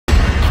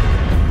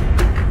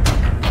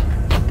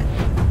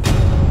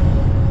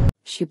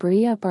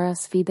Shqipëria para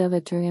sfidave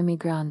të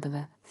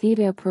emigrantëve,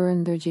 thirrja për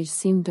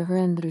ndërgjegjësim të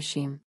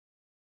ndryshim.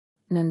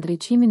 Në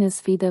ndriçimin e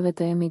sfidave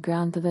të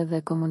emigrantëve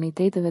dhe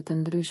komuniteteve të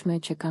ndryshme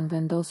që kanë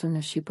vendosur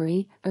në Shqipëri,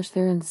 është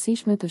e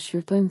rëndësishme të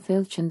shqyrtojmë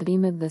thellë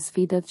qëndrimet dhe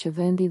sfidat që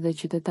vendi dhe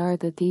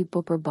qytetarët e tij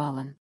po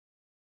përballen.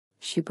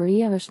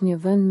 Shqipëria është një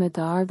vend me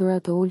të ardhura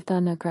të ulta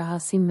në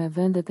krahasim me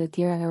vendet e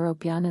tjera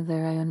europiane dhe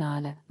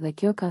rajonale, dhe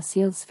kjo ka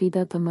sjellë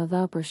sfida të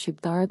mëdha për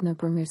shqiptarët në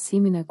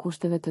përmirësimin e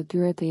kushteve të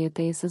tyre të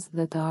jetesës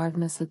dhe të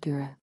ardhmes së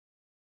tyre.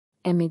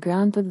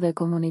 Emigrantët dhe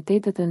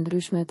komunitetet e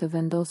ndryshme të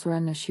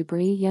vendosura në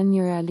Shqipëri janë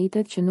një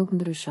realitet që nuk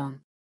ndryshon.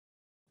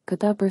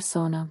 Këta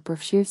persona,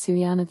 përfshirë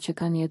sirianët që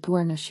kanë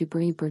jetuar në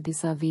Shqipëri për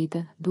disa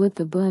vite, duhet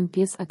të bëhen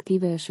pjesë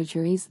aktive e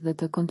shoqërisë dhe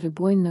të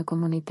kontribuojnë në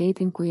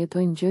komunitetin ku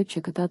jetojnë, gjë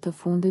që këta të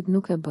fundit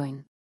nuk e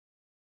bëjnë.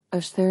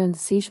 Është e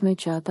rëndësishme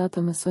që ata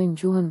të mësojnë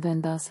gjuhën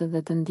vendase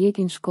dhe të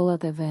ndjekin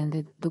shkollat e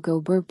vendit, duke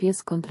u bërë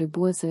pjesë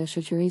kontribuese e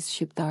shoqërisë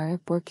shqiptare,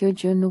 por kjo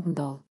gjë nuk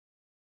ndodh.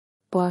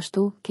 Po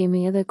ashtu,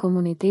 kemi edhe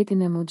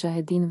komunitetin e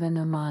mujahedinëve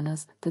në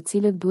Manës, të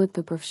cilët duhet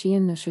të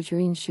përfshihen në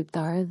shoqërinë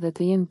shqiptare dhe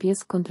të jenë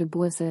pjesë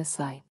kontribuese e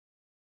saj.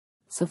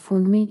 Së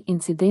fundmi,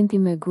 incidenti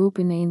me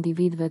grupin e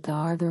individëve të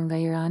ardhur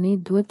nga Irani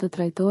duhet të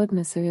trajtohet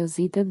me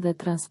seriozitet dhe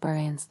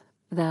transparencë,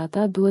 dhe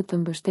ata duhet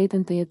të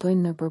mbështeten të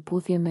jetojnë në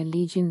përputhje me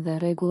ligjin dhe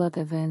rregullat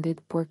e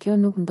vendit, por kjo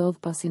nuk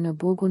ndodh pasi në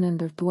burgun e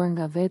ndërtuar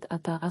nga vetë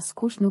ata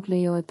askush nuk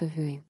lejohet të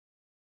hyjë.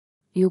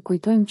 Ju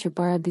kujtojmë që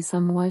para disa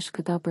muajsh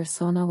këta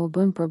persona u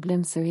bën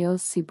problem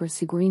serioz si për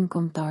sigurinë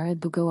kombëtare,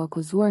 duke u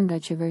akuzuar nga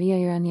qeveria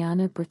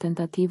iraniane për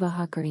tentativa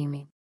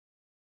hakërimi.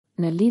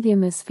 Në lidhje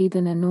me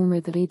sfidën e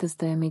numrit të rritës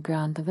të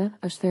emigrantëve,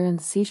 është e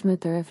rëndësishme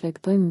të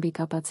reflektojmë mbi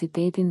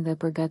kapacitetin dhe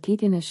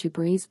përgatitjen e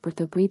Shqipërisë për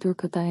të pritur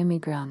këta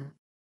emigrantë.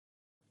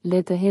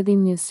 Le të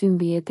hedhim një sy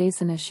mbi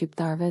jetesën e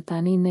shqiptarëve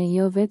tani, ne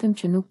jo vetëm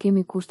që nuk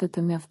kemi kushte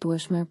të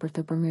mjaftueshme për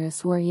të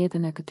përmirësuar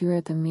jetën e këtyre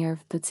të mirëve,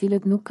 të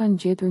cilët nuk kanë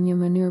gjetur një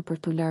mënyrë për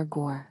t'u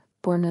larguar,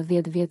 por në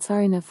 10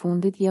 vjeçarin e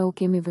fundit ja u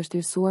kemi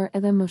vështirësuar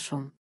edhe më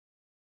shumë.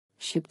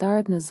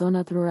 Shqiptarët në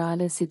zonat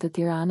rurale si të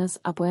Tiranës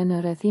apo e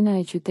në rrethina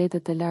e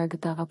qytetet të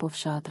largëta apo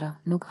fshatra,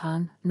 nuk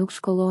hanë, nuk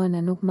shkollohen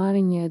e nuk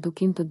marrin një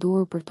edukim të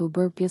duhur për t'u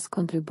bërë pjesë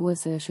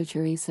kontribuese e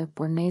shoqërisë,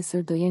 por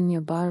nesër do jenë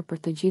një barë për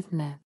të gjithë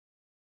ne.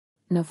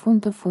 Në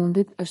fund të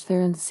fundit, është e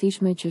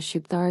rëndësishme që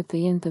shqiptarët të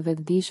jenë të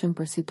vetëdijshëm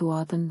për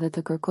situatën dhe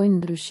të kërkojnë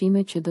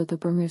ndryshime që do të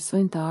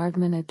përmirësojnë të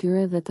ardhmen e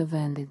tyre dhe të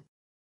vendit.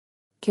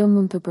 Kjo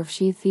mund të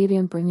përfshijë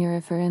thirrjen për një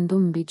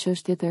referendum mbi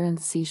çështjet e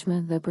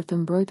rëndësishme dhe për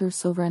të mbrojtur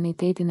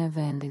sovranitetin e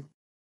vendit.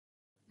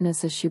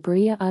 Nëse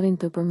Shqipëria arrin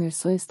të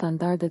përmirësojë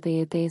standardet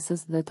e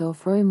jetesës dhe të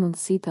ofrojë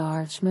mundësi të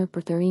ardhshme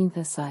për të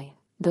rinjtë e saj,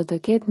 do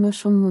të ketë më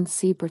shumë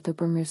mundësi për të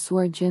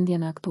përmirësuar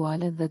gjendjen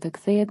aktuale dhe të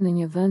kthehet në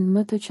një vend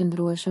më të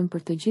qëndrueshëm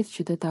për të gjithë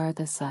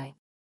qytetarët e saj.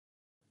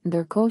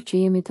 Ndërkohë që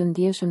jemi të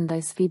ndjeshëm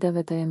ndaj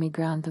sfidave të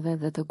emigrantëve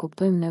dhe të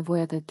kuptojmë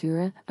nevojat e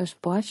tyre, është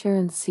po aq e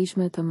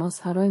rëndësishme të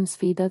mos harrojmë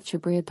sfidat që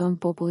përjeton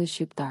populli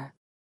shqiptar.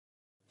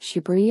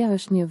 Shqipëria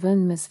është një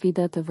vend me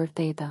sfida të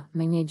vërteta,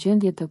 me një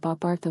gjendje të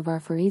paparë të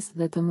varfërisë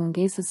dhe të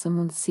mungesës së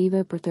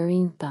mundësive për të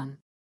rinjtë tanë.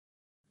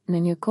 Në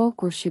një kohë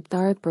kur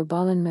shqiptarët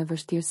përballen me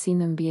vështirësi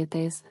në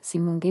mbijetesë, si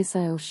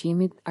mungesa e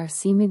ushqimit,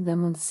 arsimit dhe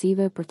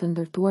mundësive për të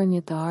ndërtuar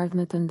një të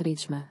ardhme të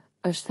ndritshme,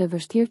 është e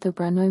vështirë të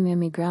pranojmë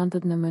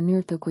emigrantët në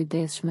mënyrë të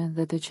kujdesshme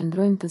dhe të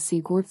qëndrojmë të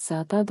sigurt se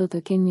ata do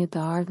të kenë një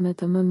të ardhme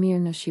të më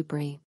mirë në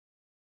Shqipëri.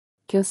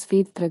 Kjo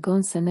sfidë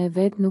tregon se ne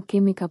vetë nuk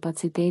kemi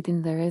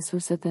kapacitetin dhe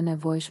resurset e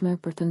nevojshme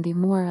për të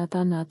ndihmuar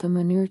ata në atë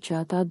mënyrë që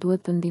ata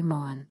duhet të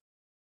ndihmohen.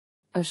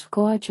 Është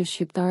koha që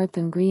shqiptarët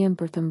të ngrihen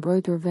për të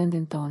mbrojtur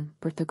vendin tonë,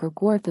 për të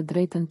kërkuar të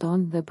drejtën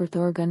tonë dhe për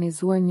të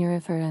organizuar një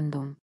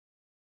referendum.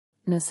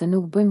 Nëse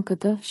nuk bëjmë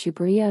këtë,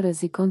 Shqipëria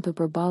rrezikon të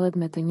përballet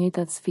me të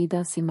njëjtat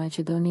sfida si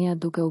Maqedonia,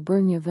 duke u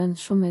bërë një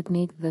vend shumë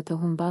etnik dhe të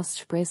humbas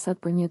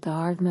shpresat për një të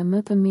ardhme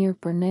më të mirë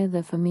për ne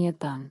dhe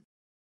fëmijët tanë.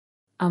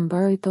 A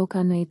mbaroi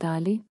toka në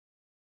Itali?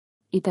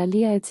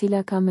 Italia, e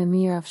cila ka më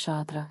mirë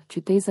fshatra,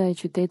 qyteza e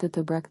qytetet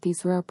të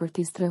braktisura për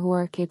t'i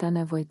strehuar këta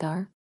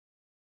nevojtar?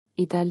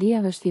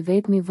 Italia është i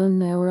vetmi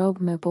vend në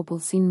Europë me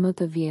popullsinë më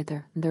të vjetër,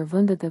 ndër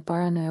vendet e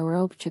para në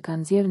Europë që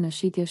kanë nxjerrë në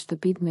shitje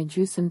shtëpitë me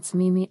gjysmë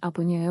çmimi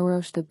apo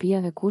 €1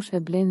 shtëpia e kush e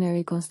blen e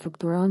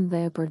rikonstrukturon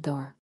dhe e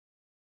përdor.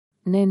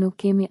 Ne nuk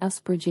kemi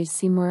as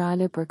përgjegjësi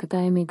morale për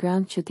këta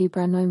emigrantë që t'i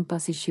pranojmë,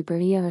 pasi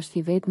Shqipëria është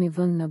i vetmi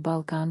vend në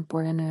Ballkan,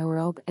 por e në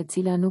Europë, e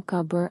cila nuk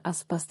ka bërë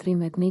as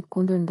pastrim etnik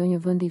kundër ndonjë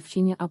vendi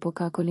fqinje apo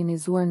ka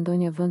kolonizuar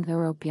ndonjë vend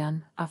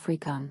europian,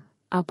 afrikan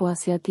apo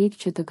asiatik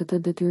që të këtë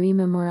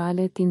detyrime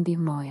morale t'i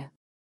ndihmoje.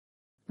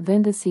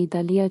 Vendet si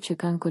Italia që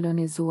kanë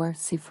kolonizuar,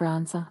 si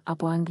Franca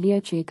apo Anglia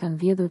që i kanë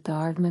vjedhur të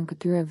ardhmen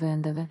këtyre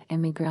vendeve,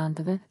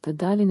 emigrantëve, të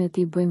dalin e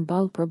t'i bëjnë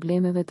ballë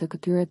problemeve të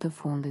këtyre të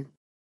fundit.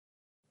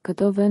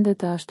 Këto vende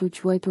të ashtu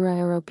quajtura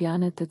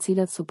europiane, të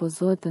cilat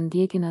supozohet të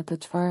ndjekin atë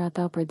çfarë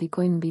ata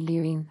predikojnë mbi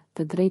lirinë,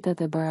 të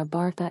drejtat e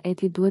barabarta, e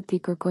ti duhet t'i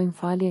kërkojnë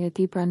falje e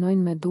t'i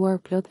pranojnë me duar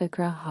plot e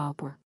krah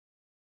hapur.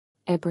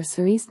 E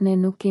përsëris, ne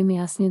nuk kemi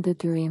asnjë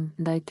detyrim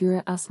ndaj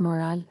tyre, as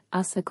moral,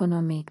 as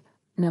ekonomik,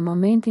 Në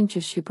momentin që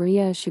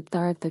Shqipëria e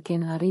shqiptarët të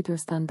kenë arritur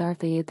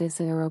standarde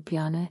jetese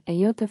europiane, e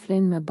jo të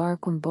flenë me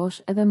barkun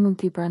bosh edhe mund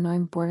t'i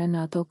pranojmë, por e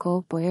në ato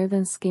kohë po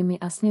erdhen s'kemi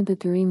asnjë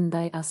detyrim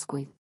ndaj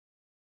askujt.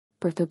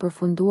 Për të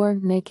përfunduar,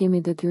 ne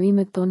kemi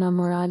detyrimet tona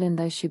morale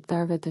ndaj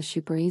shqiptarëve të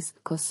Shqipërisë,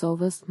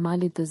 Kosovës,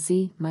 Malit të Zi,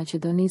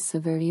 Maqedonisë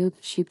së Veriut,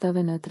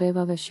 shqiptave në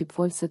trevave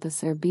shqipfolse të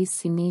Serbisë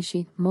si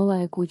Nishi, Molla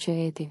e Kuqe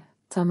Eti,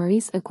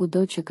 Camërisë e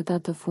kudo që këta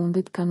të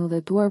fundit kanë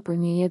udhëtuar për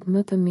një jetë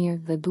më të mirë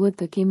dhe duhet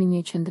të kemi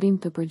një qëndrim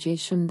të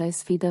përgjegjshëm ndaj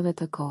sfidave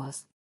të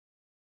kohës.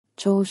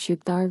 Qohu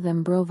shqiptar dhe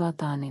mbro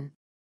vatanin.